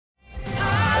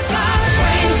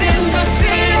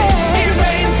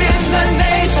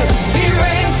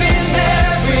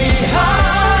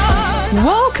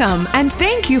Welcome and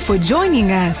thank you for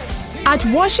joining us. At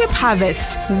Worship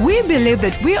Harvest, we believe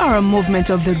that we are a movement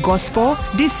of the gospel,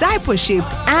 discipleship,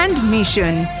 and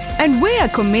mission. And we are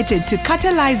committed to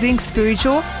catalyzing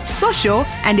spiritual, social,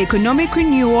 and economic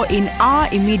renewal in our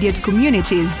immediate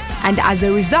communities, and as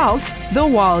a result, the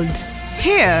world.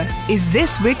 Here is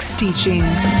this week's teaching.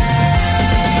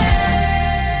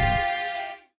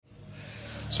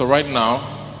 So right now,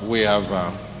 we have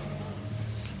a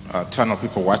ton of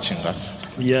people watching us.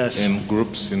 Yes. In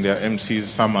groups, in their MCs,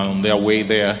 some are on their way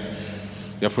there.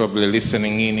 They're probably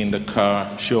listening in the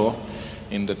car. Sure.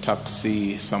 In the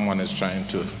taxi, someone is trying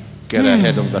to get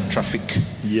ahead of the traffic.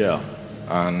 Yeah.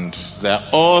 And they're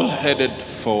all headed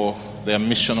for their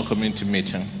missional community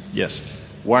meeting. Yes.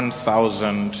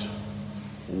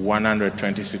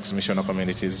 1,126 missional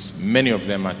communities. Many of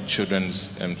them are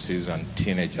children's MCs and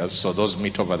teenagers. So those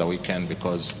meet over the weekend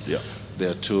because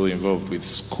they're too involved with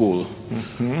school.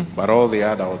 Mm-hmm. But all the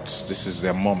adults, this is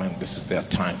their moment, this is their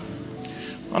time.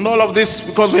 And all of this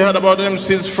because we heard about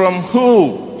MCs from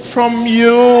who? From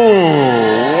you.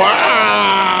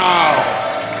 Wow.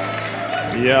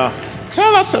 Yeah.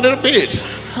 Tell us a little bit.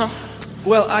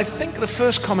 Well, I think the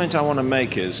first comment I want to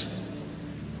make is,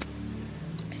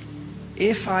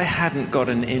 if I hadn't got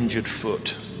an injured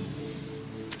foot,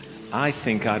 I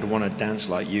think I'd want to dance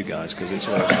like you guys because it's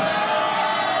awesome.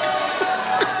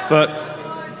 But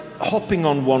hopping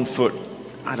on one foot,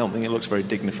 I don't think it looks very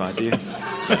dignified, do you?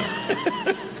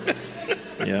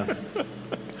 Yeah.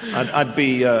 I'd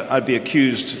be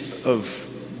accused of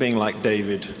being like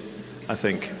David, I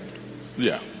think.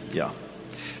 Yeah. Yeah.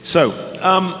 So,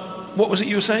 what was it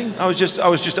you were saying? I was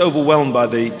just overwhelmed by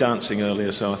the dancing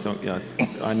earlier, so I thought,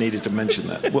 I needed to mention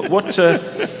that. What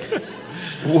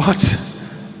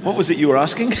was it you were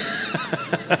asking?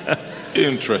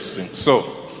 Interesting. So,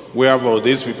 we have all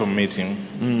these people meeting,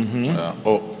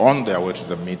 or on their way to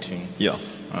the meeting. Yeah.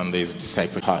 And there's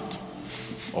disciple part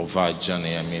of our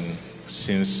journey. I mean,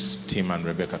 since Tim and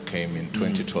Rebecca came in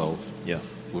 2012,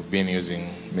 we've been using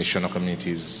missional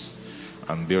communities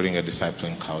and building a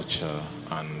discipling culture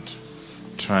and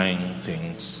trying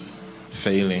things,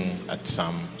 failing at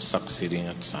some, succeeding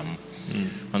at some.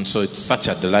 And so it's such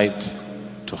a delight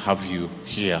to have you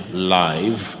here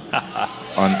live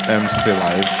on MC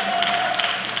Live.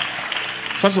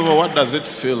 First of all, what does it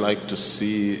feel like to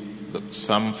see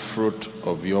some fruit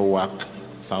of your work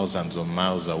thousands of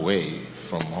miles away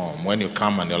from home? When you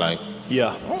come and you're like...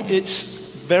 Yeah, it's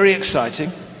very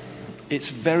exciting. It's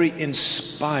very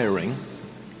inspiring.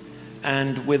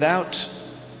 And without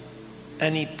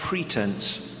any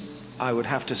pretense, I would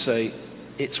have to say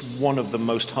it's one of the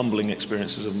most humbling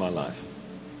experiences of my life.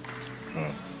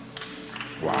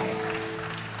 Wow.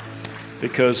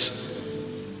 Because,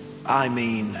 I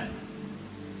mean,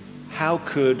 how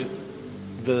could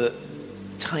the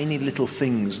tiny little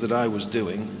things that I was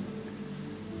doing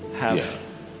have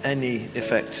any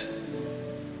effect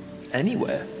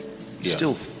anywhere?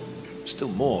 Still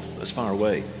more as far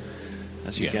away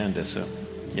as Uganda. So,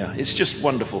 it's just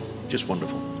wonderful. Just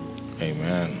wonderful.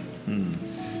 Amen.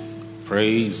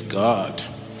 Praise God.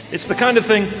 It's the kind of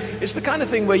thing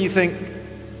where you think,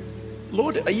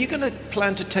 Lord, are you going to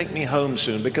plan to take me home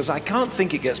soon? Because I can't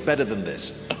think it gets better than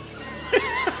this.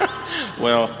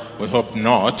 Well, we hope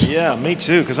not. Yeah, me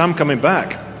too, because I'm coming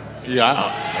back. Yeah.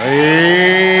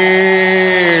 Hey.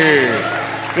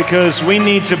 Because we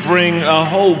need to bring a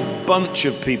whole bunch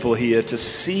of people here to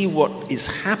see what is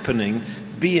happening,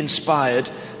 be inspired,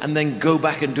 and then go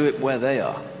back and do it where they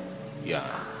are. Yeah.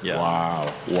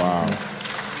 Wow.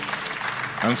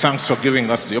 And thanks for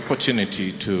giving us the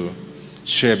opportunity to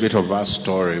share a bit of our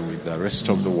story with the rest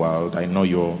of the world. I know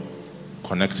you're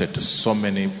connected to so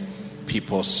many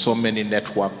people, so many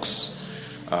networks.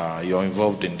 You're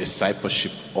involved in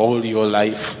discipleship all your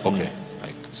life. Okay,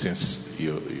 like since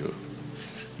you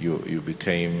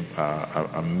became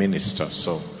a minister,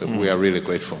 so we are really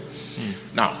grateful.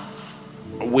 Now,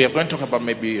 we are going to talk about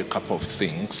maybe a couple of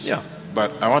things. Yeah.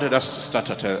 But I wanted us to start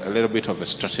at a little bit of a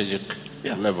strategic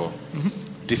level.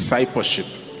 Discipleship.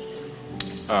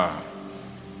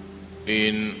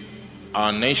 In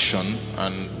our nation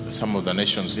and some of the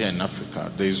nations here in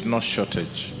Africa, there is no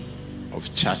shortage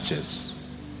of churches,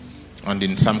 and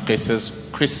in some cases,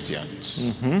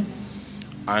 Christians.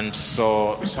 And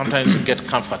so sometimes you get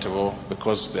comfortable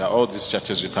because there are all these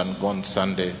churches you can go on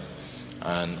Sunday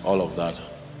and all of that.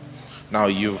 Now,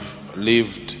 you've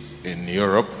lived in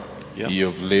Europe,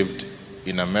 you've lived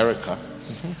in America,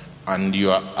 and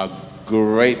you are a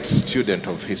great student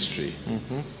of history.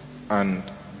 And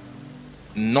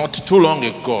not too long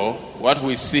ago, what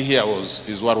we see here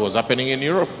is what was happening in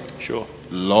Europe. Sure.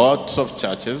 Lots of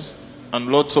churches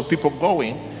and lots of people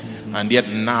going. And yet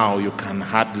now you can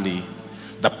hardly,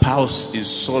 the pulse is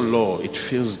so low, it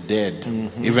feels dead,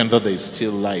 even though there is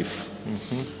still life.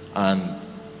 And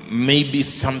maybe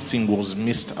something was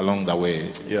missed along the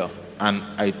way. Yeah. And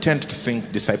I tend to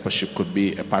think discipleship could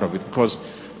be a part of it, because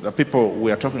the people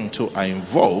we are talking to are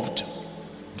involved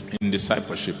in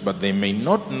discipleship, but they may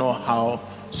not know how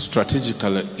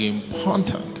strategically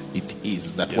important it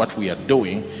is that what we are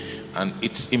doing and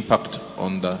its impact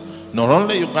on the not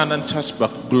only Ugandan church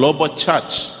but global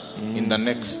church in the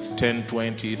next 10,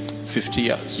 20, 50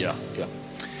 years. Yeah,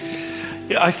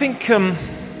 I think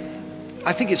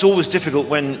it's always difficult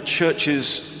when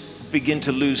churches begin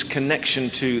to lose connection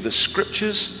to the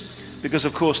scriptures, because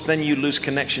of course then you lose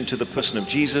connection to the person of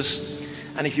Jesus.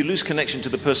 And if you lose connection to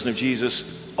the person of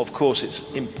Jesus, of course it's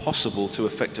impossible to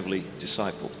effectively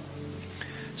disciple.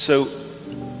 So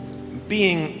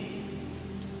being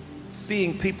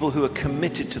people who are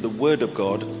committed to the Word of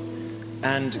God,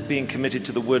 and being committed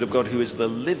to the Word of God, who is the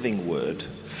living Word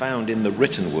found in the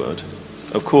written Word,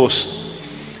 of course,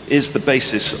 is the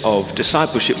basis of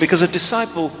discipleship. Because a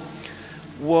disciple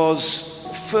was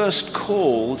first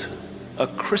called a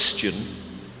Christian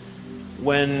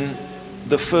when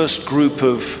the first group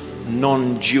of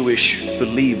non-Jewish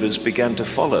believers began to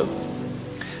follow.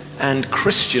 And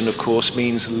Christian, of course,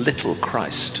 means little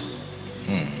Christ.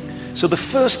 So the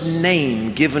first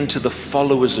name given to the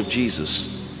followers of Jesus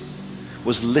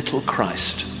was little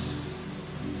Christ,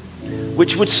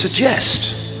 which would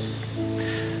suggest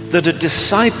that a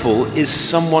disciple is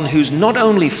someone who's not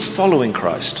only following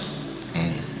Christ,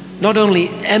 not only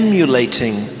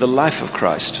emulating the life of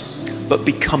Christ, but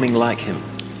becoming like him.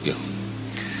 Yeah.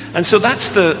 And so that's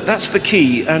the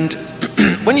key. And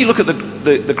when you look at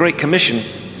the Great Commission,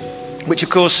 which of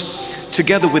course,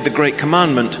 together with the Great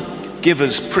Commandment, give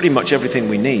us pretty much everything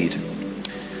we need.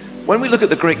 When we look at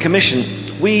the Great Commission,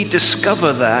 we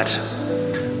discover that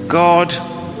God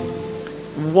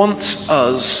wants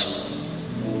us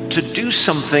to do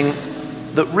something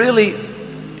that really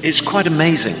is quite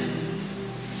amazing.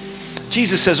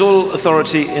 Jesus says, all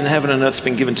authority in heaven and earth has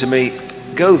been given to me.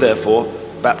 Go therefore,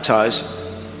 baptize.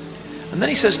 And then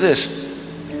he says this,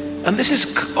 and this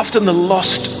is often the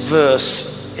lost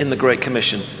verse in the Great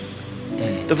Commission.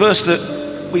 The verse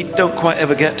that we don't quite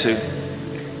ever get to.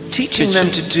 Teaching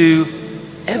them to do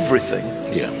everything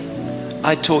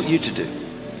I taught you to do.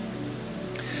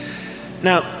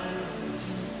 Now,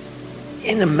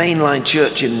 in a mainline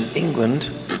church in England,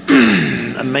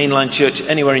 a mainline church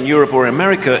anywhere in Europe or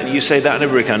America, and you say that and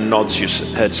everybody kind of nods your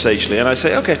head sagely, and I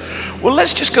say, okay, well,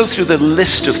 let's just go through the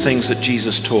list of things that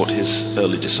Jesus taught his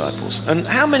early disciples. And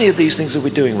how many of these things are we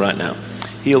doing right now?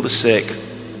 Heal the sick,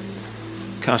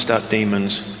 cast out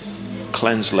demons,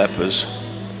 cleanse lepers,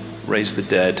 raise the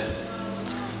dead,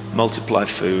 multiply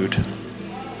food.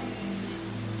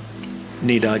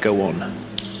 Need I go on?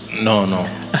 No.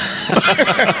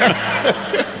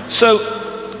 So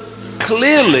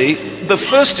clearly the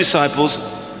first disciples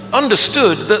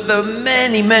understood that the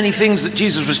many, many things that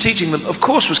Jesus was teaching them, of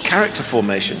course, was character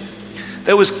formation.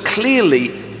 There was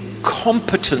clearly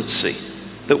competency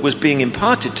that was being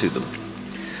imparted to them.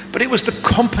 But it was the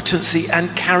competency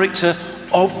and character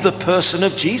of the person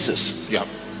of Jesus. Yeah.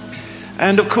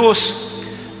 And of course,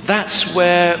 that's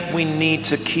where we need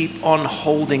to keep on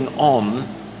holding on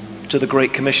to the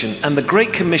Great Commission. And the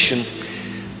Great Commission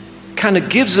kind of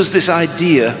gives us this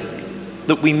idea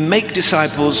that we make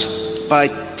disciples by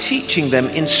teaching them,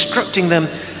 instructing them,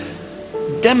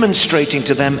 demonstrating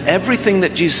to them everything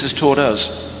that Jesus has taught us.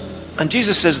 And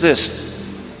Jesus says this,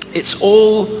 it's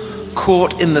all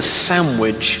caught in the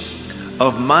sandwich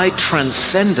of my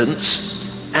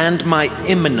transcendence and my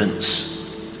immanence.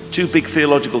 Two big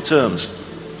theological terms.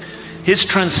 His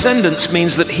transcendence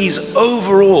means that he's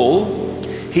over all,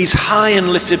 he's high and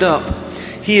lifted up.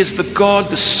 He is the God,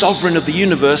 the sovereign of the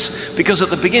universe, because at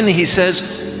the beginning he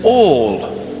says, all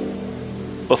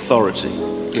authority.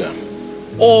 Yeah.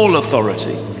 All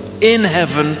authority in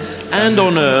heaven and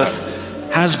on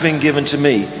earth has been given to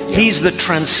me. Yeah. He's the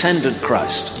transcendent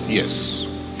Christ. Yes.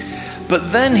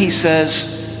 But then he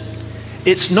says,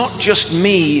 it's not just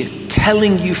me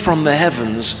telling you from the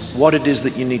heavens what it is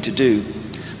that you need to do,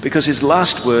 because his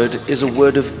last word is a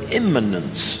word of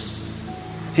immanence,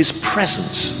 his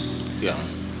presence. Yeah.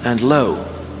 And lo,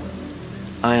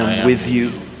 I am with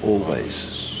you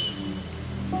always.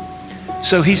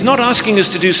 So he's not asking us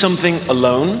to do something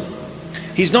alone.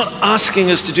 He's not asking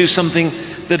us to do something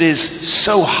that is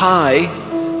so high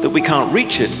that we can't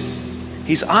reach it.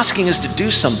 He's asking us to do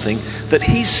something that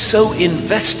he's so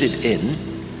invested in,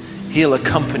 he'll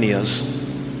accompany us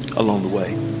along the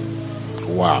way.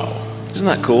 Wow. Isn't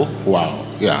that cool? Wow.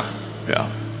 Yeah. Yeah.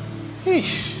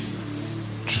 Eesh.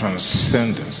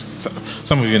 Transcendence.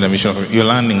 Some of you in the mission, you're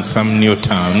learning some new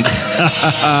terms.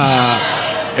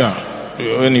 Yeah.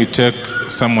 When you take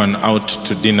someone out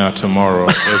to dinner tomorrow,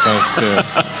 you can say,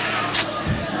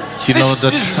 you know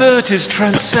that dessert is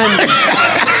transcendent.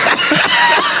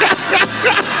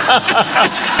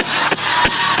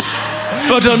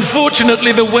 But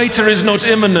unfortunately, the waiter is not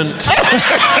imminent.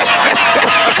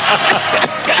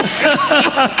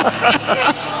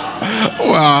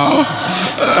 Wow.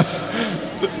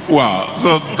 Wow.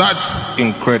 So that's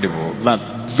incredible. That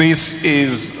this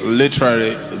is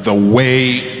literally the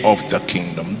way of the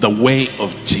kingdom, the way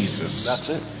of Jesus. That's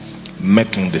it.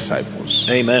 Making disciples.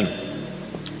 Amen.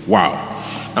 Wow.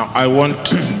 Now, I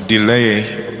won't delay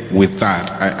with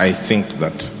that. I think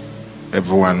that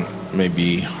everyone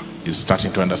maybe is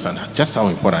starting to understand just how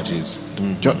important it is.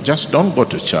 Just don't go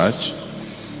to church.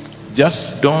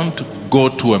 Just don't go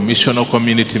to a missional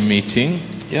community meeting.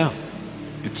 Yeah.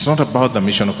 It's not about the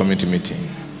missional community meeting.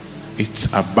 It's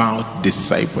about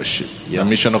discipleship. Yeah. The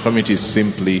missional community is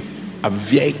simply a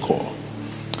vehicle.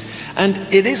 And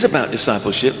it is about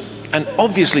discipleship. And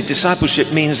obviously,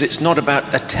 discipleship means it's not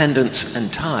about attendance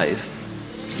and tithe.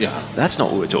 Yeah. That's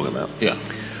not what we're talking about. Yeah.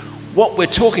 What we're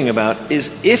talking about is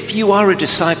if you are a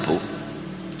disciple,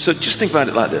 so just think about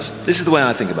it like this. This is the way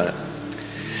I think about it.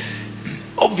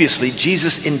 Obviously,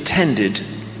 Jesus intended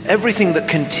everything that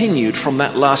continued from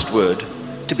that last word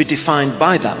to be defined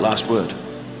by that last word.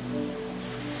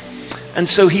 And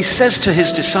so he says to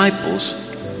his disciples,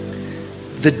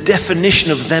 the definition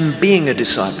of them being a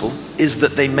disciple is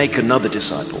that they make another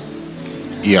disciple.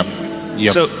 Yep.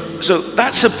 So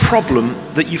that's a problem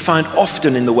that you find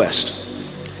often in the West.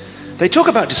 They talk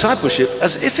about discipleship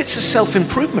as if it's a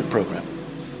self-improvement program.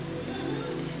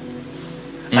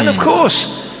 And of course,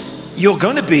 you're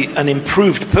going to be an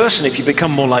improved person if you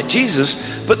become more like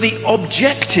Jesus, but the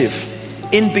objective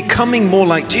in becoming more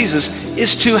like Jesus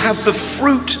is to have the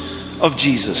fruit of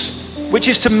Jesus, which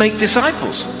is to make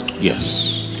disciples.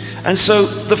 Yes. And so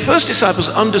the first disciples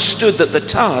understood that the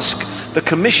task, the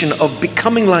commission of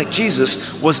becoming like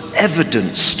Jesus was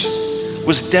evidenced,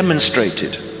 was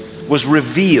demonstrated, was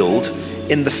revealed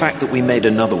in the fact that we made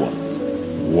another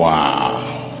one. Wow.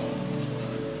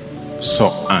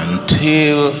 So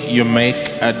until you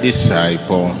make a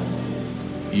disciple,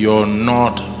 you're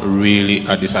not really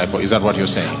a disciple. Is that what you're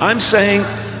saying? I'm saying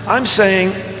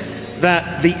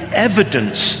that the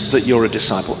evidence that you're a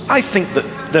disciple, I think that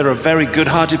there are very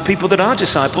good-hearted people that are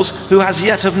disciples who as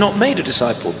yet have not made a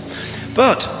disciple.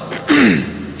 But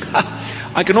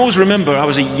I can always remember I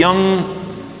was a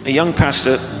young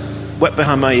pastor, wet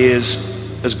behind my ears,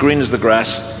 as green as the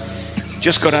grass,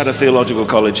 just got out of theological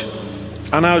college,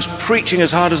 and I was preaching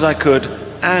as hard as I could,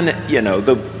 and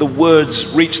the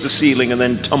words reached the ceiling and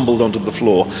then tumbled onto the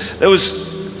floor. It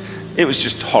was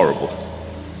just horrible.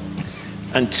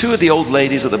 And two of the old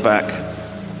ladies at the back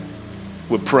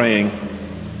were praying,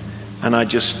 and I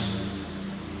just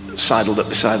sidled up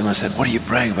beside them. I said, "What are you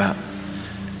praying about?"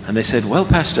 And they said, "Well,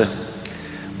 Pastor,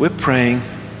 we're praying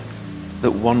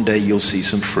that one day you'll see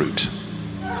some fruit."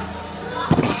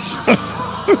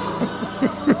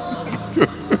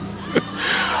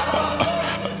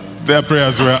 Their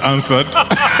prayers were answered.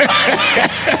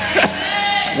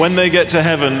 When they get to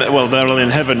heaven, well, they're all in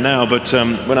heaven now, but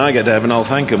when I get to heaven, I'll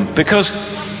thank them. Because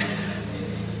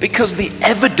the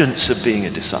evidence of being a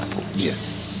disciple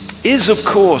is, of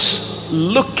course,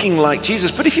 looking like Jesus.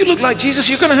 But if you look like Jesus,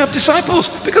 you're going to have disciples,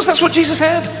 because that's what Jesus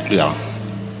had. Yeah.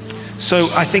 So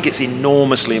I think it's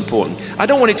enormously important. I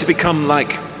don't want it to become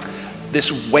like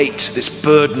this weight, this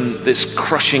burden, this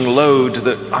crushing load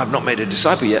that I've not made a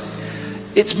disciple yet.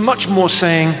 It's much more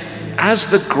saying, as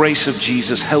the grace of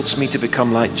Jesus helps me to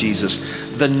become like Jesus,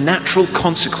 the natural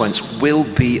consequence will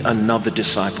be another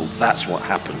disciple. That's what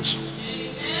happens.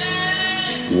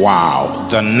 Wow.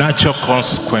 The natural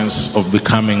consequence of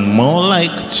becoming more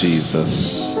like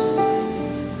Jesus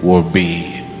will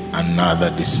be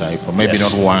another disciple. Maybe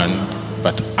Yes. not one,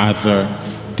 but other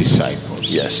disciples.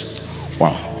 Yes.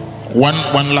 Wow.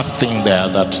 One last thing there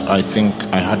that I think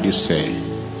I heard you say.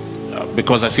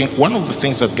 Because I think one of the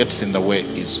things that gets in the way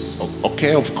is,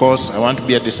 okay, of course, I want to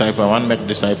be a disciple, I want to make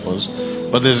disciples,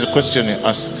 but there's a question you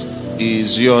ask,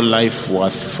 is your life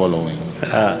worth following?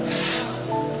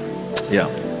 Yeah.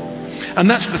 And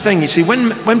that's the thing, you see,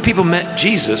 when people met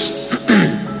Jesus,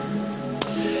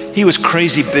 he was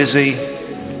crazy busy,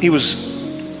 he was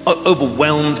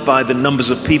overwhelmed by the numbers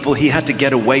of people, he had to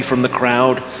get away from the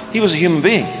crowd, he was a human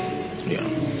being. Yeah.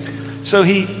 So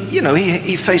he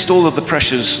faced all of the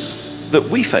pressures that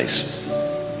we face.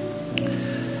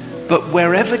 But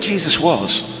wherever Jesus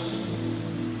was,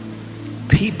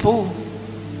 people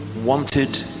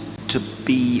wanted to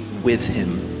be with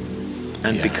him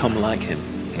and become like him.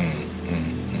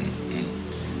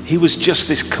 He was just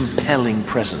this compelling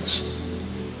presence.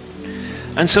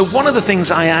 And so one of the things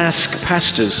I ask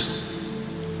pastors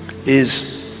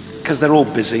is, because they're all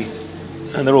busy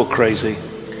and they're all crazy,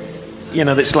 you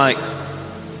know, it's like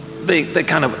they're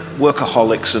kind of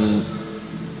workaholics and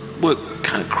work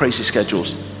kind of crazy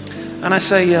schedules. And I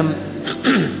say,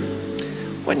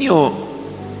 when your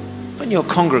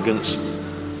congregants,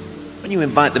 when you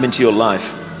invite them into your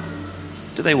life,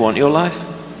 do they want your life?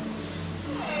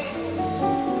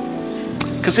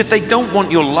 Because if they don't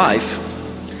want your life,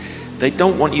 they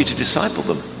don't want you to disciple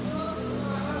them.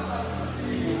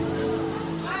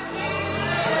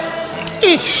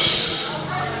 Ish.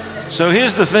 So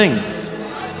here's the thing.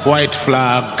 White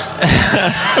flag.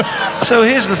 So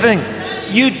here's the thing.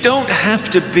 You don't have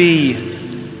to be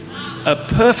a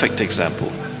perfect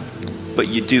example, but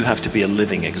you do have to be a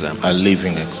living example. A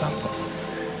living example.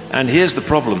 And here's the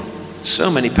problem.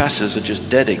 So many pastors are just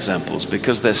dead examples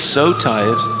because they're so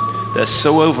tired, they're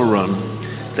so overrun,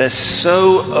 they're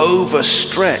so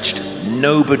overstretched,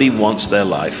 nobody wants their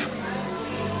life.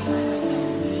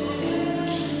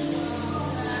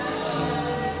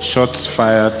 Shots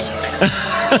fired.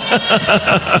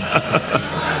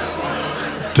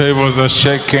 Tables are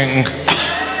shaking.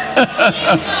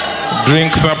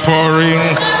 Drinks are pouring.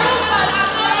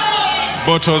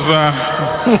 Bottles are...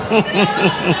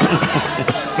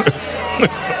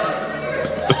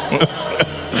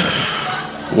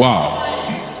 Wow.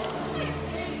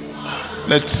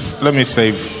 Let me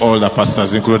save all the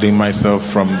pastors, including myself,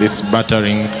 from this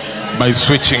battering by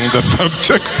switching the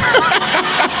subject.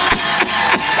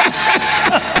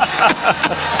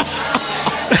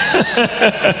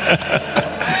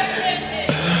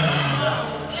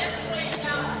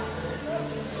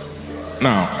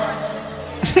 Now,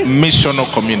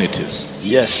 missional communities.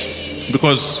 Yes.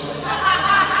 Because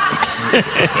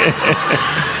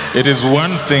it is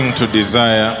one thing to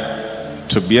desire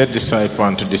to be a disciple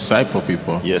and to disciple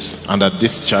people. Yes. And at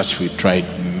this church we tried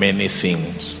many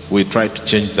things. We tried to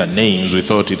change the names. We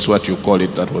thought it's what you call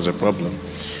it that was a problem.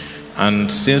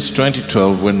 And since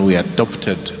 2012, when we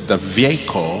adopted the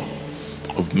vehicle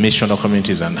of missional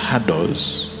communities and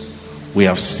huddles, we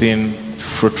have seen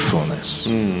fruitfulness.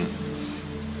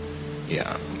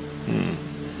 Yeah.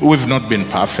 We've not been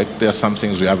perfect. There are some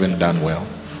things we haven't done well.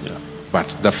 Yeah.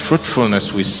 But the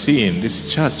fruitfulness we see in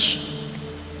this church,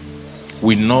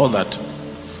 we know that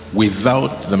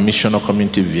without the missional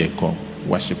community vehicle,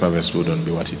 Worship Harvest wouldn't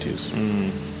be what it is.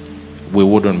 We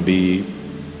wouldn't be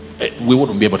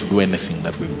able to do anything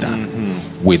that we've done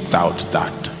without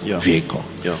that vehicle.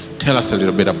 Yeah. Tell us a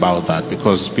little bit about that,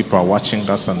 because people are watching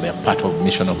us and they're part of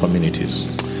missional communities.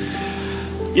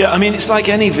 Yeah, I mean, it's like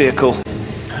any vehicle.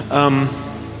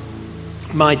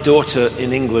 My daughter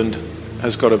in England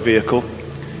has got a vehicle,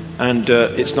 and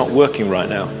it's not working right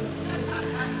now.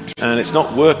 And it's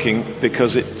not working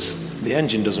because the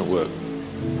engine doesn't work.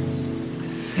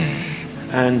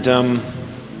 And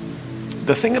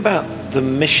the thing about the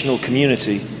missional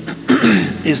community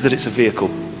is that it's a vehicle.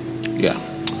 Yeah.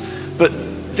 But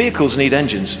vehicles need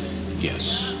engines.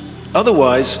 Yes.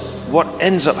 Otherwise, what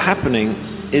ends up happening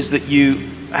is that you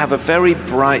have a very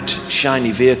bright,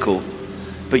 shiny vehicle,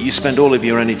 but you spend all of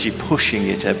your energy pushing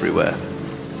it everywhere.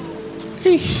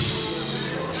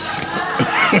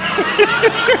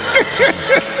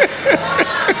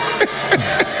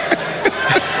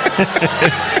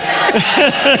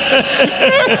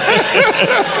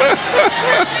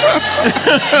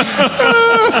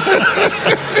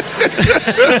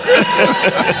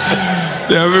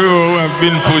 There are people who have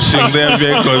been pushing their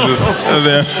vehicles.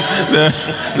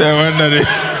 They're wondering.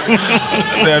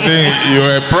 They're thinking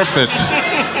you're a prophet.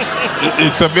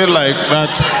 It's a bit like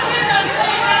that.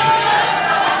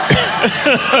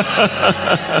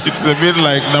 It's a bit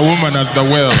like the woman at the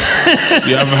well.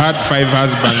 You have had 5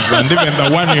 husbands, and even the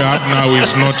one you have now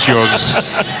is not yours.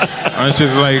 And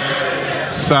she's like,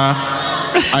 "Sir,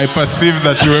 I perceive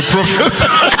that you're a prophet."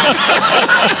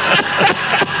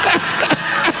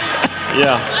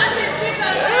 Yeah.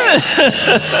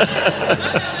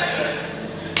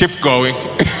 Keep going.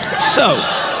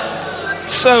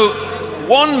 So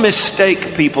one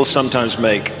mistake people sometimes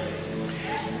make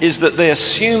is that they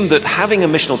assume that having a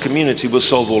missional community will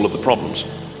solve all of the problems.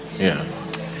 Yeah.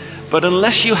 But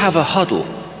unless you have a huddle,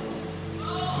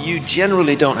 you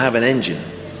generally don't have an engine.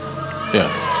 Yeah.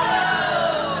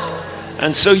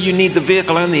 And so you need the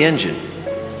vehicle and the engine.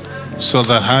 So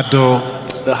the huddle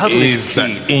is the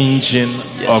key. engine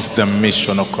Yes. of the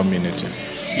missional community.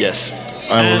 Yes.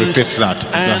 I will repeat that.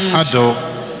 The huddle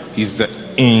is the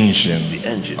engine The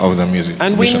engine. of the music.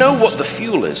 And we missional know community. what the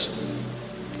fuel is.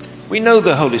 We know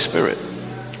the Holy Spirit.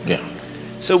 Yeah.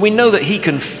 So we know that he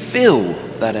can fill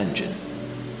that engine.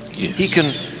 Yes.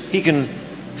 He can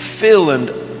fill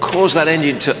and cause that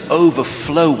engine to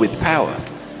overflow with power.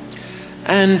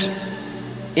 And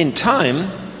in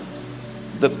time,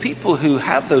 the people who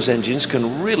have those engines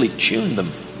can really tune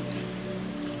them.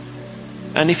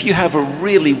 And if you have a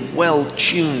really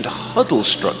well-tuned huddle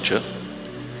structure,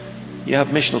 you have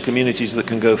missional communities that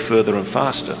can go further and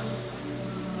faster.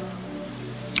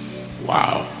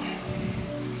 Wow.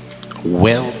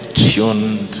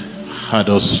 Well-tuned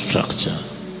huddle structure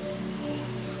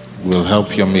will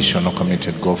help your missional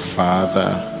community go farther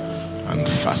and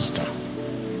faster.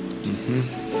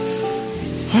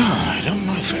 I don't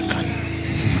know if I can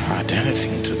add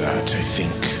anything to that. I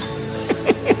think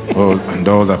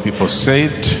all that people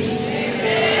said.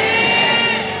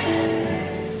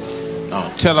 Now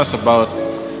tell us about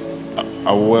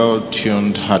a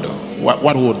well-tuned huddle.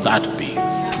 What would that be?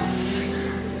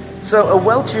 So a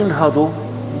well-tuned huddle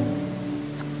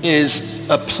is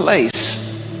a place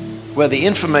where the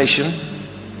information,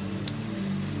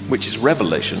 which is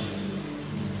revelation,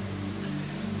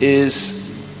 is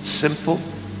simple,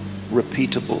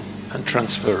 repeatable, and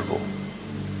transferable.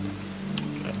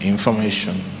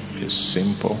 Information is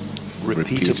simple,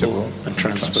 repeatable, and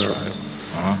transferable.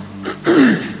 Uh-huh.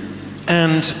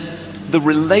 And the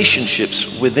relationships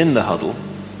within the huddle,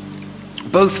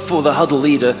 both for the huddle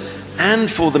leader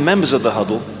and for the members of the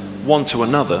huddle, one to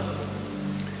another,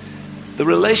 the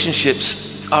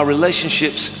relationships are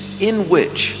relationships in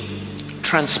which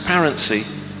transparency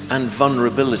and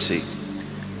vulnerability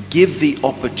give the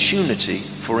opportunity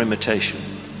for imitation.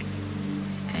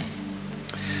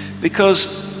 Because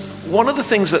one of the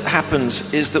things that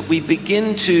happens is that we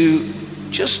begin to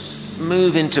just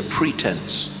move into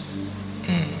pretense.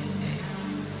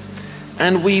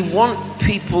 And we want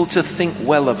people to think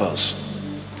well of us.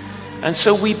 And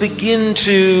so we begin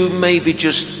to maybe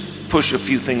just push a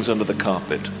few things under the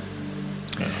carpet.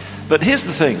 But here's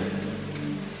the thing.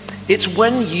 It's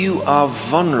when you are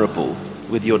vulnerable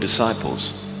with your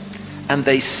disciples and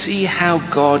they see how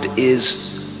God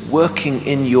is working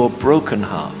in your broken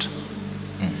heart,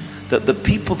 that the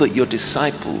people that you're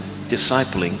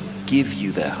discipling give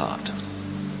you their heart.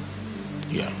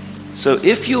 Yeah. So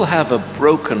if you'll have a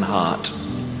broken heart,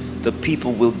 the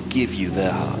people will give you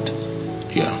their heart.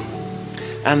 Yeah.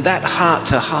 And that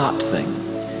heart-to-heart thing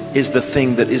is the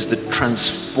thing that is the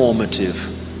transformative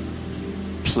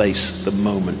place, the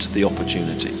moment, the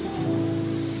opportunity.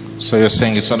 So you're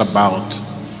saying it's not about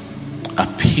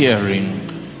appearing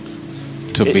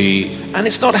to be... And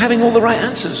it's not having all the right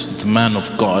answers. The man of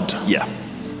God. Yeah.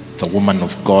 The woman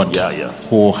of God. Yeah.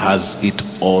 Who has it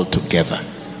all together.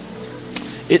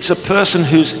 It's a person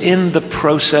who's in the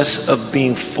process of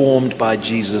being formed by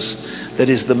Jesus that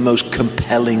is the most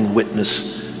compelling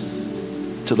witness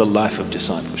to the life of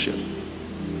discipleship.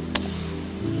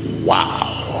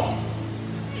 Wow.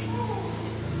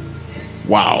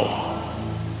 Wow.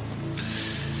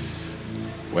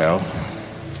 Well,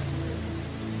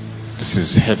 this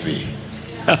is heavy,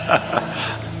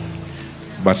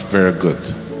 but very good.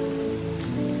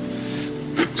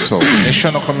 So,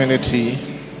 missional community,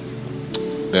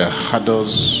 the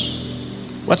huddles.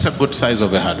 What's a good size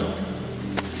of a huddle?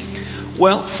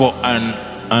 Well, for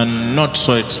an not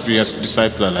so experienced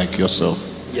discipler like yourself.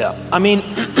 Yeah, I mean,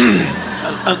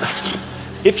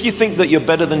 if you think that you're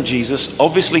better than Jesus,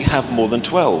 obviously have more than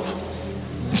 12.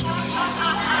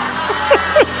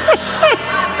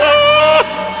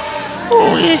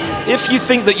 If you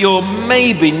think that you're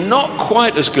maybe not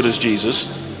quite as good as Jesus,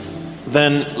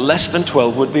 then less than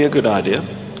 12 would be a good idea.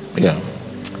 Yeah.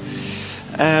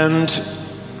 And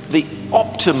the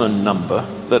optimum number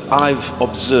that I've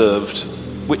observed,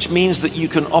 which means that you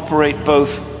can operate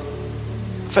both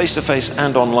face-to-face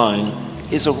and online,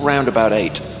 is around about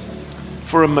 8.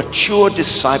 For a mature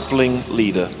discipling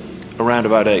leader, around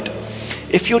about 8.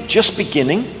 If you're just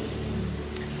beginning,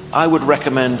 I would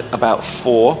recommend about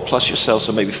 4 plus yourself,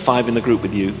 so maybe 5 in the group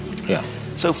with you. Yeah.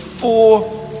 So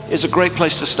 4 is a great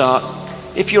place to start.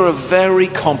 If you're a very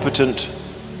competent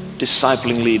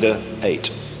discipling leader,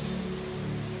 8.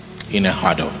 In a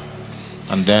huddle.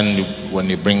 And then when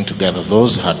you bring together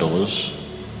those huddles,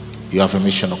 you have a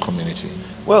missional community.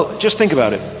 Well, just think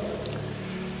about it.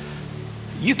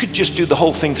 You could just do the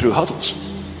whole thing through huddles.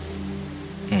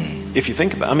 If you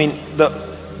think about it. I mean,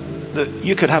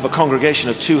 you could have a congregation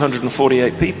of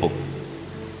 248 people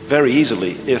very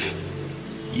easily. If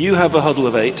you have a huddle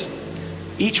of 8,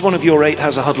 each one of your 8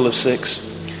 has a huddle of 6,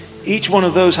 each one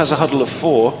of those has a huddle of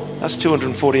 4, that's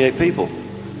 248 people.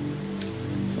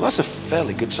 Well, that's a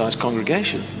fairly good-sized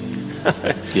congregation.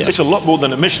 Yeah. It's a lot more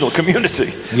than a missional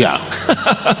community. Yeah.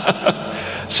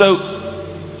 So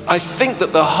I think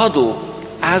that the huddle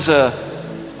as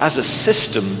a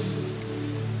system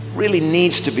really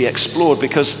needs to be explored,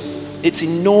 because it's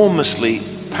enormously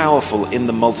powerful in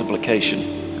the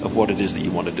multiplication of what it is that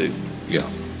you want to do. Yeah.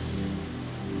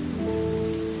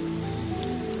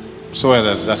 So where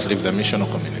does that leave the missional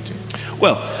community?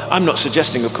 Well, I'm not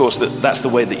suggesting, of course, that that's the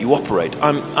way that you operate.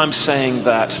 I'm saying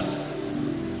that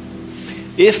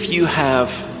if you have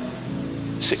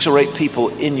 6 or 8 people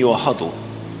in your huddle,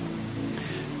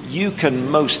 you can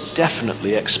most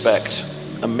definitely expect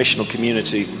a missional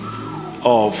community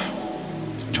of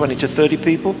 20 to 30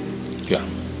 people. Yeah.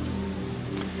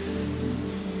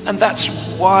 And that's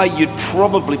why you'd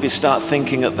probably start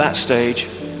thinking at that stage,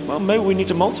 well, maybe we need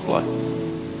to multiply.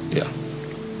 Yeah.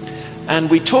 And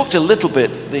we talked a little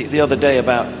bit the other day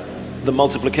about the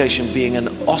multiplication being an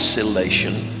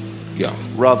oscillation, Yeah.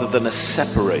 rather than a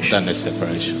separation. Than a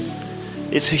separation.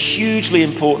 It's a hugely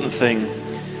important thing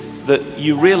that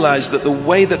you realize that the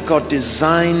way that God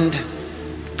designed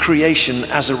creation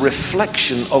as a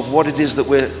reflection of what it is that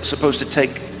we're supposed to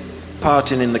take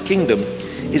part in the kingdom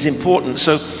is important.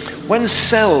 So when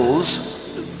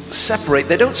cells separate,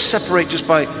 they don't separate just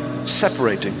by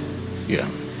separating. Yeah.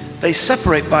 They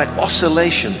separate by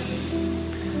oscillation.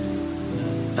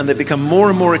 And they become more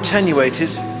and more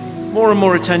attenuated,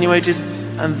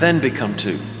 and then become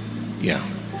 2. Yeah.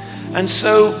 And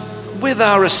so with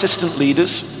our assistant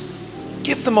leaders,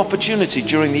 give them opportunity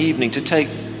during the evening to take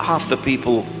half the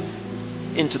people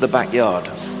into the backyard,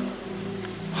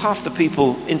 half the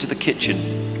people into the kitchen.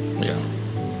 Yeah.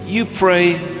 You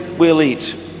pray, we'll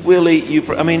eat. We'll eat, you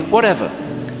pray. I mean, whatever.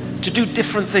 To do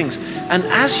different things. And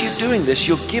as you're doing this,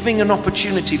 you're giving an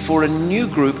opportunity for a new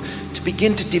group to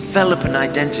begin to develop an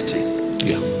identity.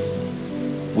 Yeah.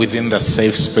 Within the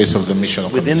safe space of the missional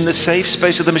community. Within the safe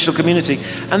space of the missional community.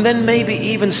 And then maybe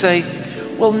even say,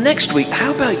 well, next week,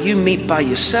 how about you meet by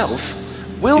yourself?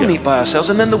 We'll meet by ourselves.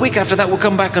 And then the week after that, we'll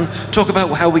come back and talk about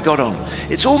how we got on.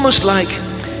 It's almost like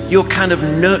you're kind of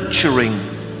nurturing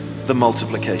the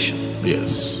multiplication.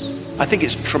 Yes. I think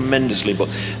it's tremendously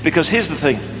important. Because here's the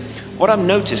thing. What I've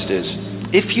noticed is,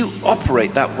 if you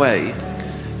operate that way,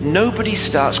 nobody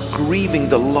starts grieving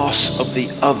the loss of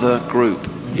the other group.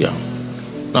 Yeah.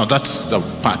 Now that's the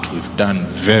part we've done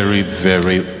very,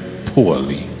 very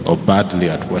poorly or badly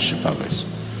at Worship Harvest.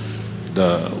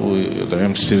 The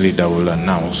MC leader will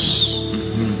announce.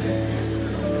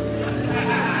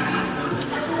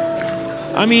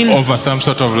 I mean, over some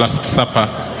sort of Last Supper.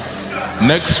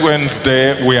 Next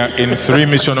Wednesday, we are in 3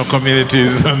 missional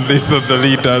communities, and these are the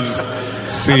leaders.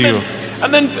 See you.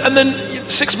 And then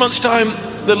 6 months' time,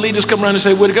 the leaders come around and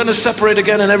say, we're going to separate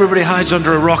again, and everybody hides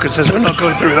under a rock and says, we're not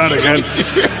going through that again.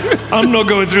 I'm not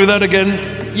going through that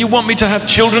again. You want me to have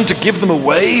children to give them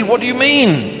away? What do you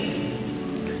mean?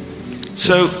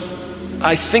 So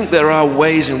I think there are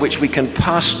ways in which we can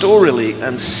pastorally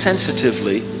and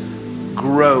sensitively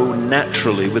grow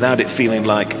naturally without it feeling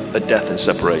like a death and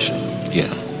separation. Yeah.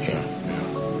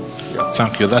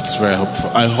 Thank you. That's very helpful.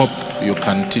 I hope you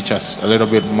can teach us a little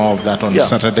bit more of that on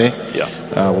Saturday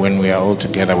when we are all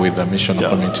together with the missional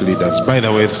community leaders. By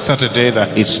the way, Saturday, the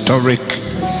historic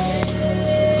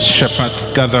Shepherds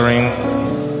Gathering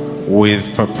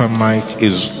with Papa Mike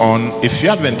is on. If you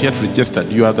haven't yet registered,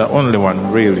 you are the only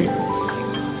one, really.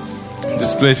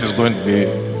 This place is going to be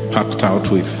packed out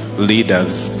with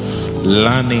leaders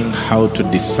learning how to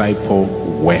disciple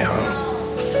well.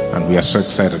 And we are so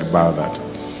excited about that.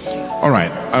 All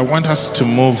right, I want us to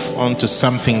move on to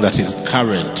something that is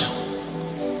current.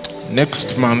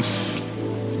 Next month,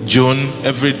 June,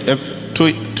 every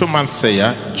 2 months a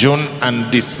year, June and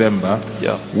December,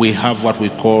 we have what we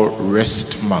call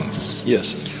rest months.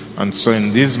 Yes. And so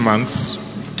in these months,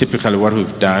 typically what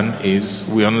we've done is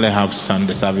we only have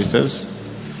Sunday services.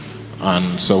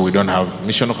 And so we don't have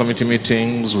missional committee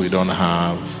meetings, we don't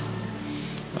have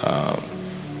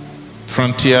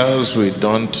frontiers, we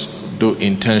don't do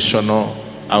intentional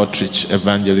outreach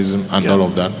evangelism and all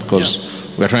of that, because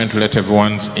we're trying to let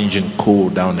everyone's engine cool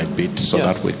down a bit so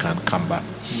that we can come back.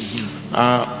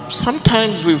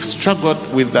 Sometimes we've struggled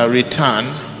with the return.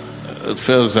 It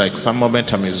feels like some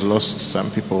momentum is lost. Some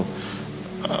people,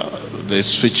 they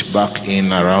switch back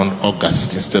in around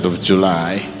August instead of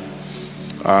July.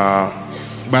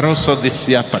 But also this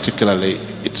year particularly,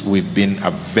 we've been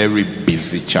a very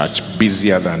busy church,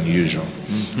 busier than usual.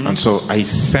 And so I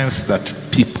sense that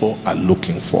people are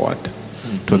looking forward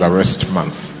to the rest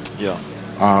month.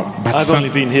 But I've only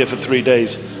been here for 3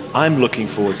 days. I'm looking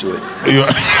forward to it.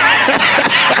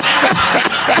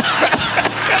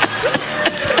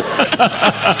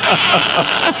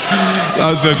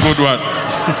 That's a good one.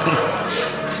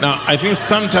 Now, I think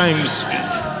sometimes,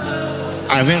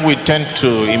 we tend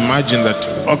to imagine that,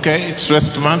 okay, it's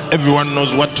rest month, everyone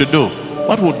knows what to do.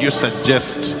 What would you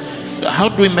suggest? How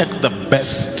do we make the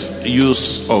best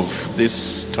use of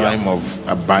this time of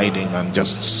abiding and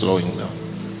just slowing down?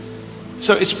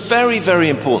 So it's very, very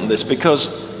important, this, because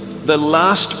the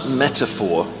last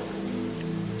metaphor,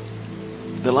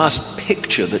 the last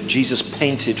picture that Jesus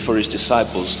painted for his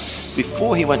disciples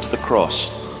before he went to the cross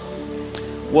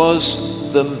was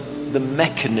the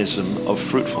mechanism of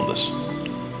fruitfulness.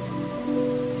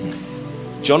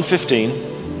 John 15,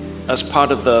 as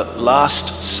part of the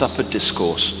Last Supper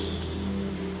discourse,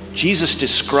 Jesus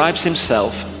describes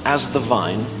himself as the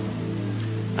vine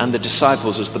and the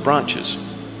disciples as the branches.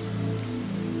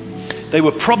 They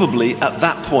were probably at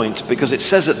that point, because it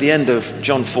says at the end of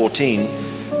John 14,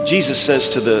 Jesus says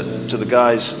to the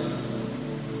guys,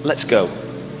 let's go.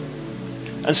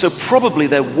 And so probably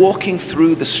they're walking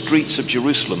through the streets of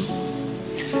Jerusalem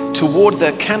toward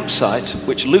their campsite,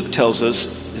 which Luke tells us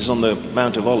is on the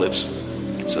Mount of Olives.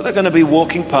 So they're going to be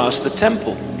walking past the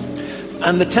temple.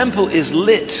 And the temple is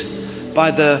lit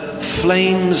by the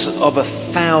flames of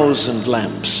 1,000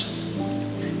 lamps.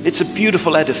 It's a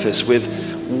beautiful edifice with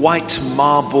white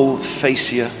marble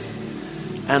fascia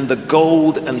and the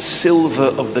gold and silver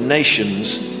of the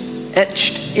nations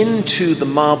etched into the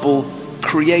marble,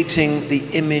 creating the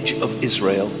image of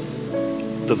Israel,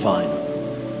 the vine.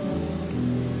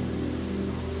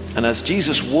 And as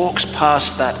Jesus walks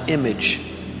past that image,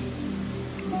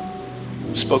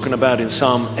 spoken about in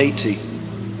Psalm 80,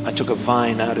 I took a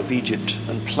vine out of Egypt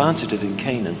and planted it in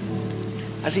Canaan.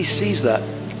 As he sees that,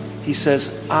 he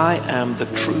says, I am the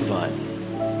true vine.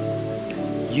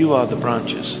 You are the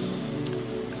branches.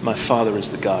 My Father is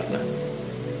the gardener.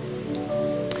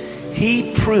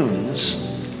 He prunes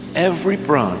every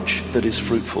branch that is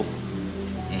fruitful.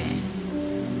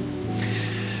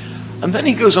 And then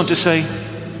he goes on to say,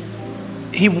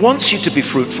 he wants you to be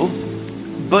fruitful,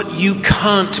 but you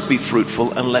can't be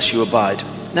fruitful unless you abide.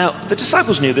 Now, the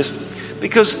disciples knew this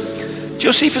because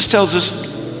Josephus tells us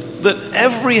that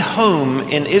every home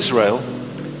in Israel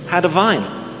had a vine.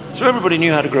 So everybody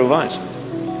knew how to grow vines.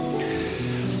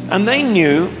 And they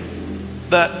knew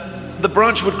that the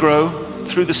branch would grow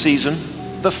through the season,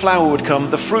 the flower would come,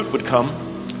 the fruit would come.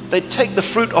 They'd take the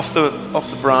fruit off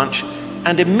the branch,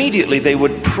 and immediately they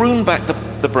would prune back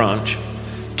the branch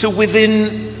to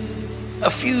within a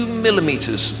few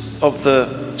millimeters of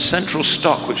the central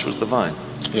stalk, which was the vine.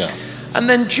 Yeah. And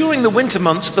then during the winter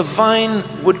months, the vine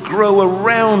would grow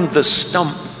around the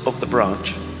stump of the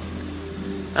branch,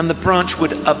 and the branch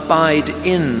would abide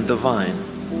in the vine.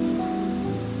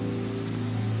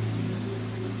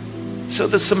 So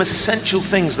there's some essential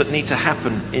things that need to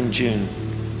happen in June.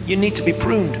 You need to be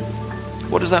pruned.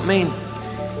 What does that mean?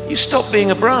 You stop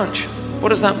being a branch. What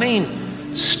does that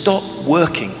mean? Stop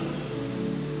working.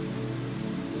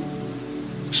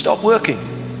 Stop working.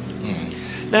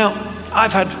 Now,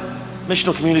 I've had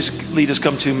missional community leaders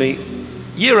come to me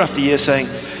year after year saying,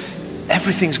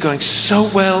 everything's going so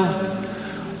well,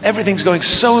 everything's going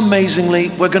so amazingly,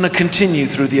 we're going to continue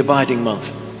through the abiding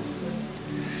month.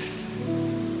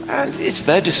 And it's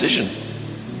their decision.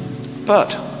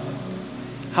 But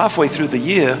halfway through the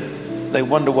year, they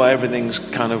wonder why everything's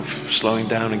kind of slowing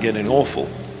down and getting awful.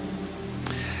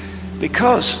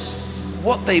 Because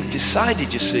what they've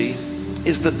decided, you see,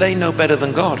 is that they know better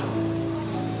than God.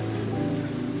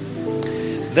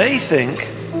 They think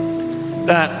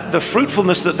that the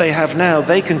fruitfulness that they have now,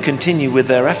 they can continue with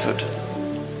their effort.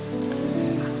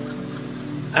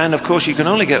 And of course, you can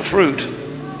only get fruit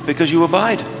because you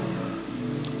abide.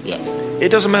 Yeah. It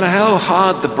doesn't matter how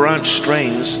hard the branch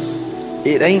strains,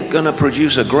 it ain't going to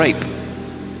produce a grape.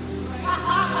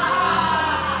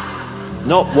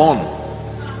 Not one.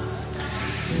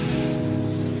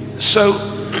 So,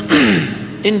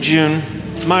 in June,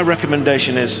 my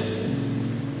recommendation is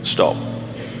stop.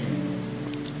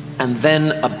 And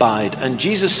then abide. And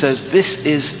Jesus says this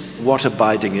is what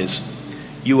abiding is.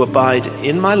 You abide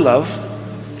in my love,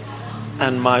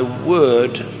 and my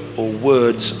word or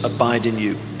words abide in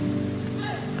you.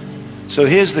 So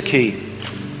here's the key.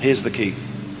 Here's the key.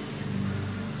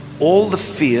 All the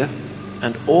fear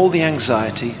and all the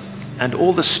anxiety and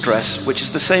all the stress, which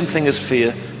is the same thing as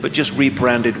fear, but just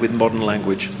rebranded with modern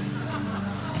language.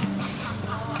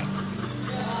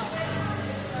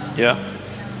 Yeah?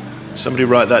 Somebody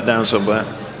write that down somewhere.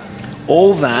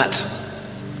 All that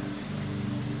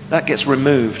gets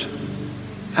removed.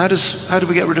 How do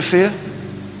we get rid of fear?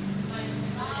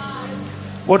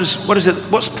 What is it?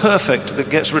 What's perfect that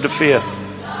gets rid of fear?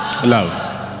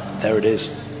 Love. There it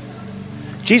is.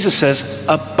 Jesus says,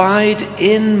 abide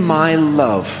in my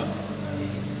love.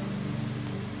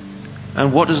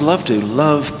 And what does love do?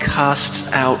 Love casts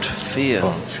out fear.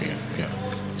 Oh, fear, yeah.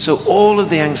 So all of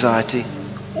the anxiety,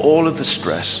 all of the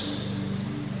stress,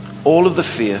 all of the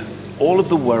fear, all of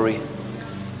the worry,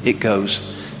 it goes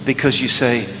because you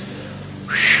say,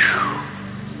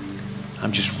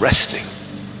 I'm just resting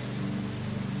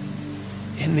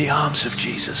in the arms of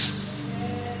Jesus.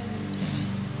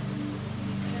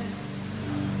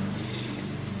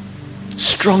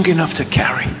 Strong enough to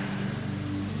carry.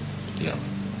 Yeah.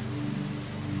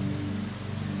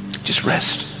 Just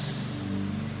rest.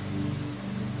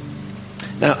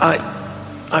 Now,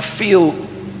 I feel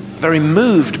very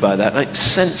moved by that. I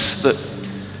sense that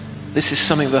this is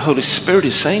something the Holy Spirit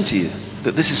is saying to you,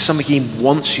 that this is something He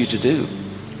wants you to do.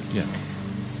 Yeah.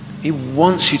 He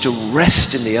wants you to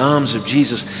rest in the arms of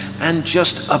Jesus and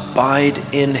just abide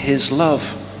in His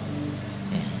love.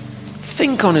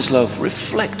 Think on His love,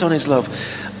 reflect on His love,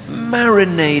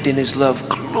 marinate in His love,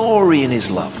 glory in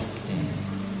His love.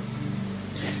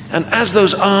 And as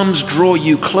those arms draw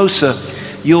you closer,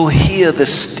 you'll hear the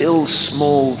still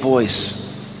small voice.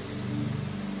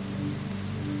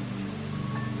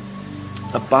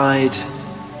 Abide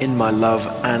in my love,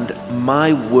 and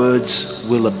my words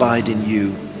will abide in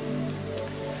you.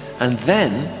 And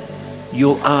then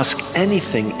you'll ask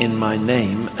anything in my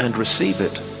name and receive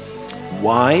it.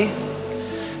 Why?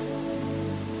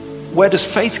 Where does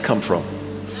faith come from?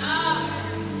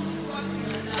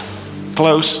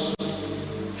 Close.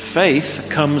 Faith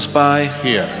comes by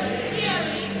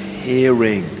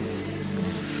hearing.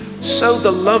 So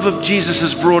the love of Jesus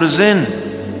has brought us in.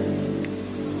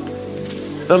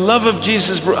 The love of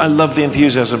Jesus, I love the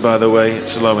enthusiasm, by the way,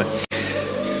 Salome.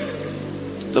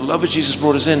 The love of Jesus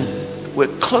brought us in. We're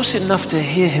close enough to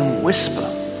hear Him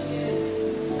whisper.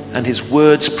 And His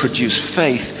words produce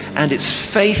faith. And it's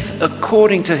faith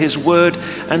according to His word.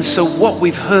 And so what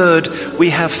we've heard, we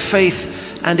have faith.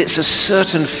 And it's a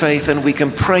certain faith. And we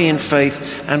can pray in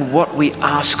faith. And what we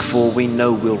ask for, we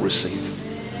know we'll receive.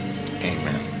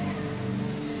 Amen.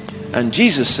 And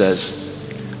Jesus says,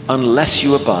 unless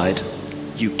you abide,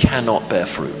 you cannot bear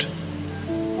fruit.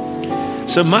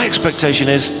 So my expectation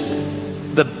is,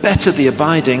 the better the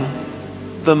abiding,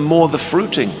 the more the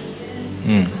fruiting.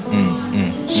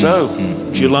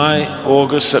 July,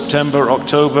 August, September,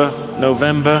 October,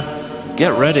 November,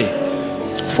 get ready.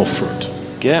 For fruit.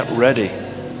 Get ready.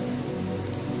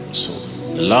 So,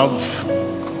 love,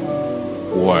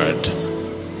 word,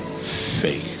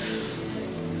 faith,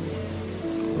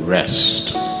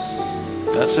 rest.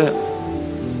 That's it.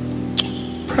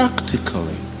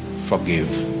 Practically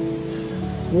forgive.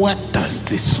 What does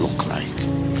this look like?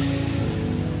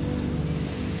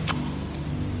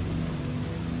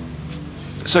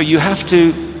 So you have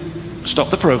to stop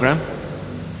the program.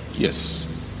 Yes.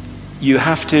 You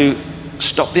have to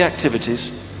stop the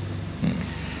activities.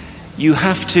 You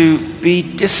have to be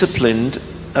disciplined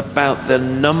about the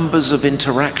numbers of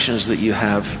interactions that you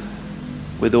have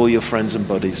with all your friends and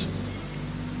buddies.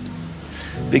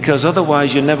 Because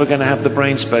otherwise you're never going to have the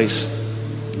brain space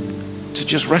to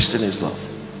just rest in His love.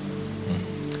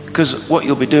 Because what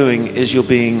you'll be doing is you're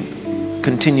being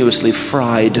continuously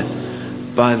fried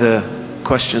by the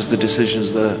questions, the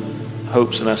decisions, the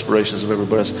hopes and aspirations of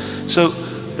everybody else. So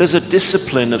there's a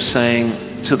discipline of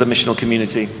saying to the missional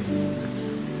community,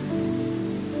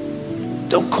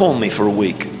 don't call me for a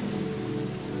week.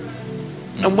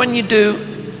 And when you do,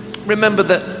 remember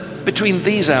that between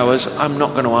these hours, I'm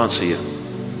not going to answer you.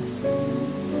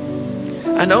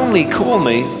 And only call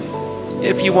me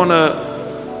if you want to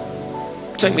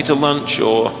take me to lunch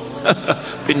or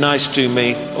be nice to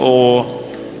me or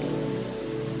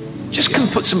just can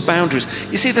put some boundaries.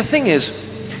 You see, the thing is,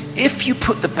 if you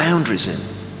put the boundaries in,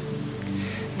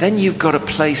 then you've got a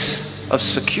place of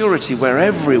security where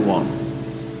everyone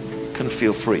can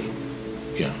feel free.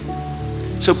 Yeah.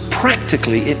 So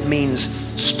practically it means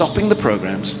stopping the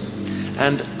programs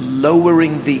and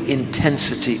lowering the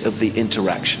intensity of the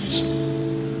interactions.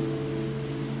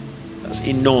 That's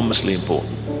enormously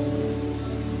important.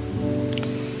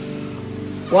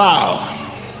 Wow.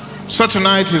 So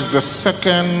tonight is the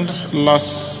second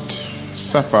Last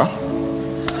Supper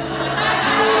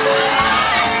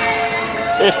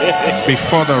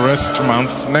before the rest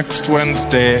month. Next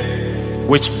Wednesday,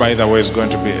 which by the way is going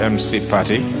to be MC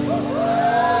party,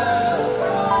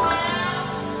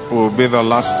 will be the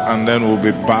last, and then we'll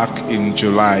be back in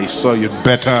July. So you'd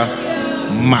better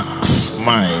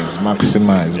maximize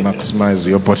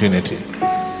the opportunity.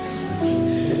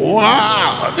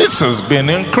 Wow, this has been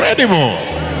incredible.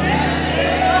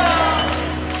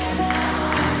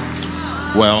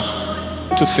 Well,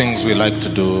 two things we like to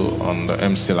do on the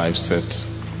MC Live set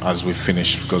as we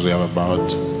finish, because we have about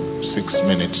 6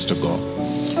 minutes to go.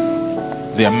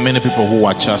 There are many people who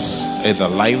watch us either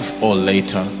live or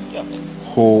later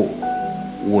who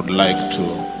would like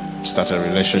to start a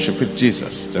relationship with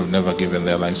Jesus. They've never given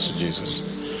their lives to Jesus,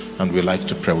 and we like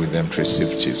to pray with them to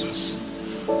receive Jesus.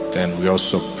 Then we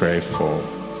also pray for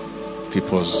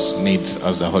people's needs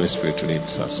as the Holy Spirit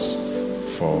leads us.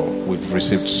 For we've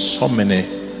received so many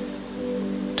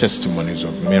testimonies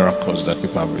of miracles that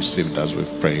people have received as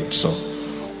we've prayed. So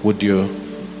would you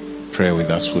pray with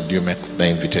us? Would you make the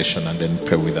invitation and then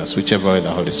pray with us, whichever way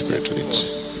the Holy Spirit leads?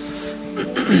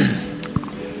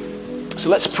 So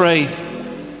let's pray.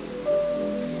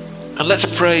 And let's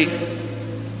pray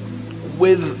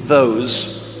with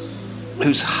those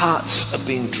whose hearts are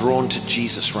being drawn to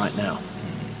Jesus right now.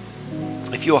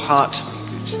 If your heart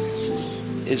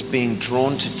is being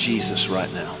drawn to Jesus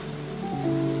right now,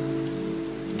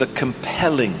 the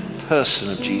compelling person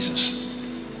of Jesus,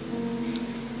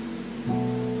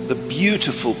 the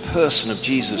beautiful person of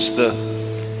Jesus, the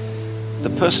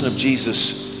person of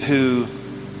Jesus who,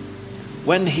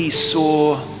 when he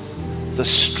saw the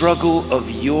struggle of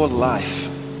your life,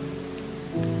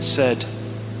 said,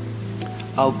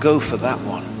 I'll go for that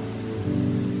one.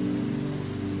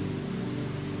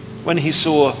 When he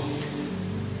saw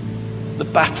the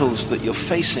battles that you're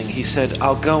facing, he said,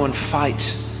 I'll go and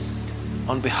fight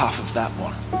on behalf of that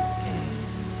one.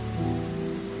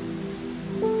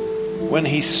 When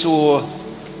he saw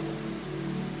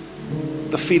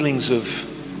the feelings of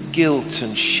guilt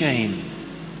and shame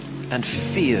and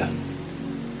fear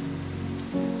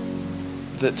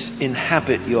that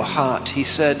inhabit your heart, he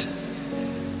said,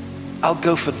 I'll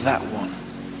go for that one.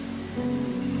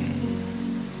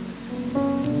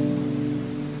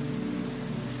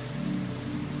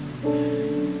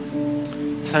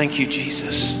 Thank you,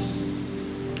 Jesus,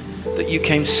 that you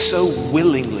came so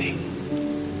willingly,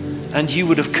 and you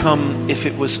would have come if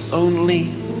it was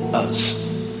only us.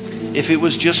 If it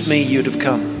was just me, you'd have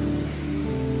come.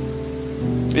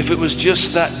 If it was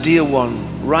just that dear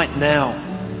one right now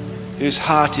whose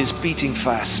heart is beating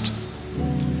fast,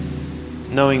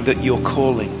 knowing that you're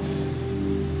calling,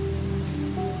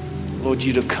 Lord,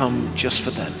 you'd have come just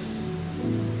for them.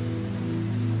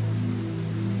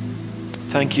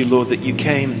 Thank you, Lord, that you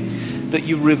came, that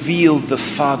you revealed the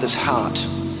Father's heart,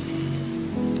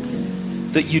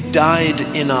 that you died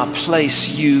in our place,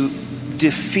 you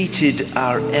defeated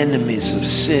our enemies of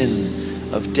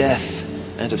sin, of death,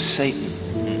 and of Satan.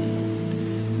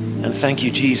 And thank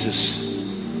you, Jesus,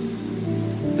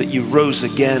 that you rose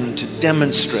again to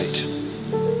demonstrate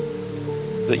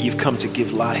that you've come to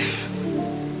give life,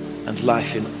 and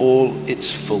life in all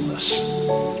its fullness.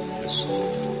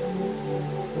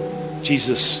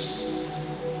 Jesus,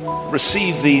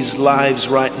 receive these lives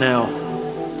right now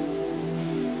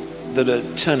that are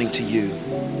turning to you.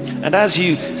 And as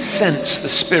you sense the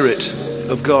Spirit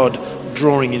of God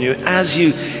drawing in you, as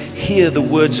you hear the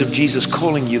words of Jesus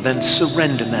calling you, then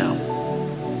surrender now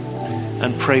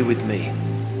and pray with me.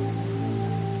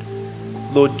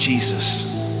 Lord Jesus,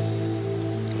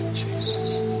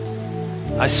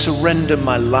 I surrender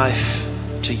my life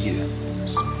to you.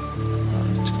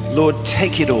 Lord,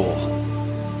 take it all.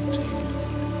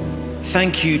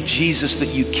 Thank you, Jesus, that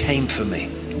you came for me.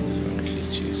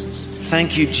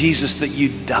 Thank you, Jesus, that you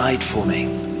died for me.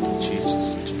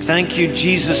 Thank you,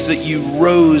 Jesus, that you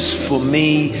rose for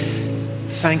me.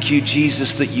 Thank you,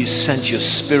 Jesus, that you sent your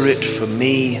Spirit for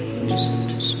me.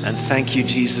 And thank you,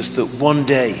 Jesus, that one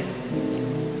day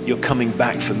you're coming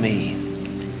back for me.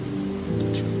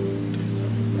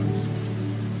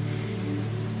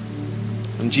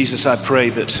 And Jesus, I pray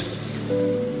that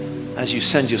as you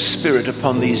send your Spirit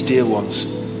upon these dear ones,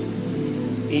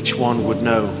 each one would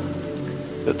know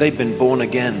that they've been born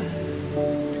again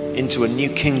into a new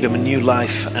kingdom, a new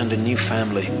life, and a new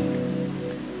family.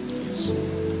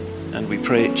 And we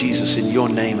pray it, Jesus, in your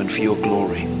name and for your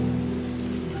glory.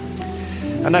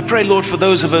 And I pray, Lord, for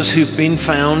those of us who've been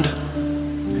found,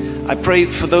 I pray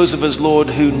for those of us, Lord,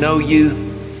 who know you,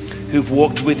 who've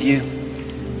walked with you,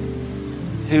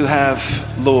 who have,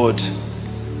 Lord,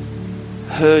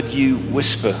 heard you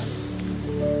whisper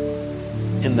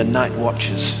in the night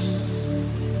watches.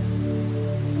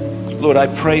 Lord, I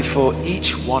pray for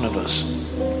each one of us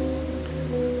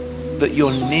that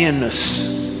your nearness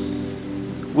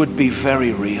would be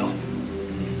very real.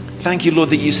 Thank you, Lord,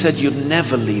 that you said you'd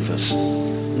never leave us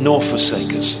nor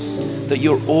forsake us, that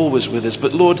you're always with us.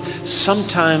 But Lord,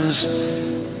 sometimes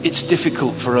it's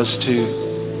difficult for us to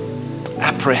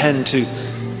apprehend, to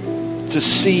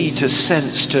see, to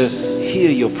sense, to hear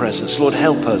your presence. Lord,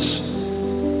 help us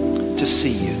to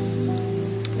see you.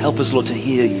 Help us, Lord, to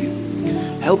hear you.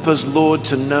 Help us, Lord,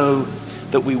 to know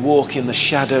that we walk in the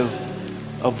shadow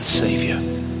of the Savior.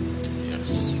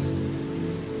 Yes.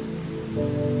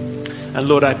 And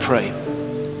Lord, I pray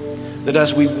that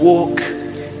as we walk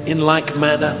in like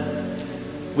manner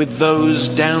with those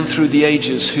down through the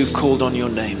ages who've called on your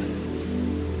name,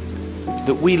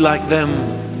 that we, like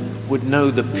them, would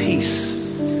know the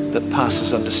peace that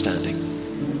passes understanding,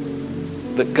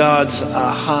 that guards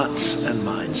our hearts and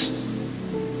minds.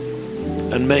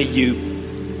 And may you,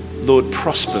 Lord,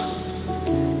 prosper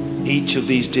each of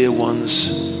these dear ones.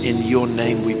 In your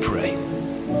name we pray.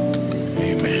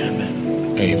 Amen.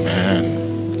 Amen. Amen.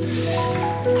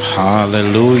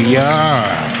 Hallelujah.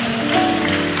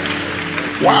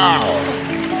 Wow.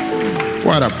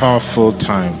 What a powerful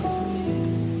time.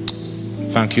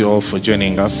 Thank you all for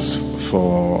joining us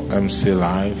for MC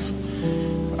Live.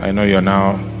 I know you're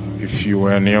now, if you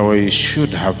were near where you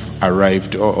should have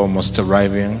arrived or almost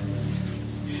arriving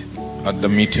at the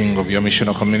meeting of your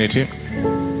missional community.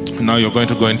 Now you're going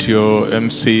to go into your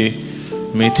MC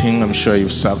meeting. I'm sure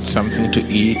you've served something to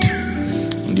eat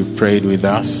and you've prayed with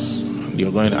us. And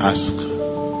you're going to ask,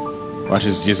 what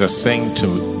is Jesus saying to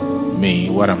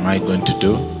me? What am I going to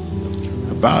do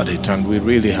about it? And we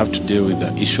really have to deal with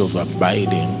the issue of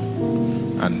abiding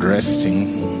and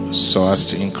resting so as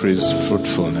to increase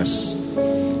fruitfulness.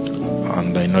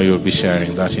 And I know you'll be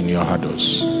sharing that in your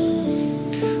huddles.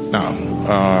 Now,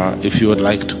 if you would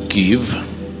like to give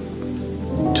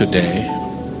today,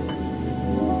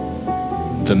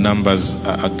 the numbers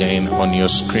are again on your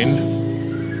screen: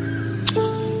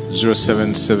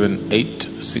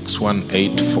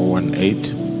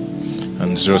 0778-618-418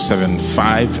 and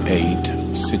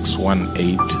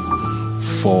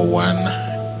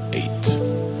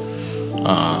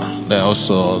 0758-618-418. There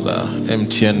also the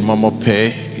MTN Momo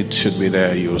Pay, it should be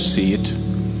there, you'll see it,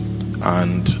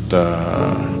 and the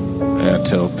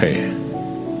Airtel Pay.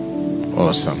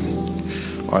 Awesome.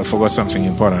 Oh, I forgot something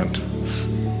important.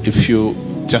 If you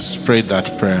just prayed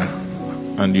that prayer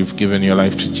and you've given your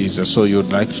life to Jesus, so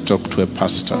you'd like to talk to a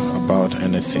pastor about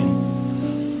anything,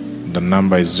 the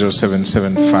number is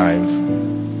 0775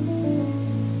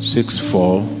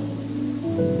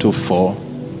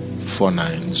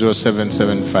 642449.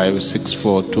 0775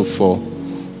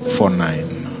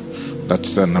 642449.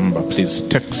 That's the number. Please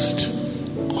text,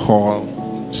 call.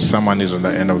 Someone is on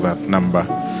the end of that number,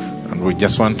 and we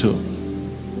just want to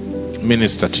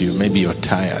minister to you. Maybe you're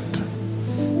tired,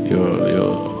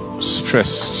 you're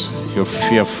stressed, you're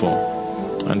fearful,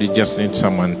 and you just need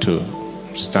someone to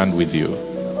stand with you.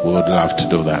 We would love to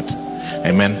do that.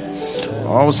 Amen.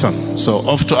 Awesome. So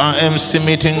off to our MC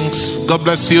meetings. God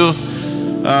bless you.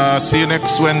 See you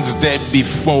next Wednesday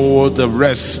before the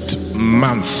rest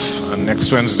month. And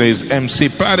next Wednesday is MC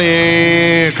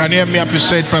Party. Can you hear me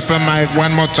appreciate Papa Mike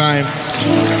one more time?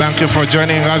 Thank you for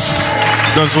joining us.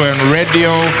 Those were on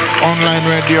radio, online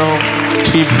radio,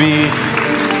 TV,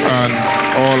 and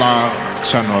all our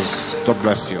channels. God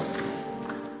bless you.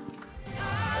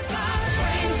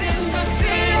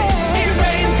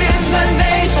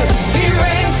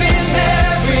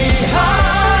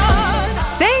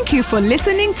 Thank you for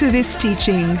listening to this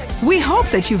teaching. We hope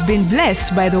that you've been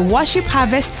blessed by the Worship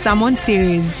Harvest Sermon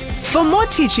Series. For more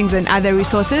teachings and other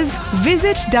resources,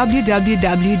 visit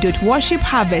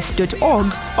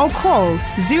www.worshipharvest.org or call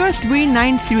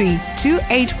 0393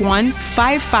 281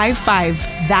 555.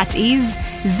 That is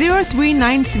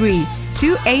 0393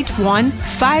 281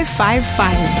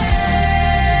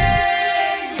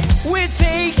 555. We're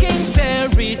taking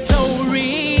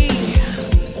territory.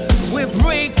 We're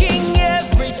breaking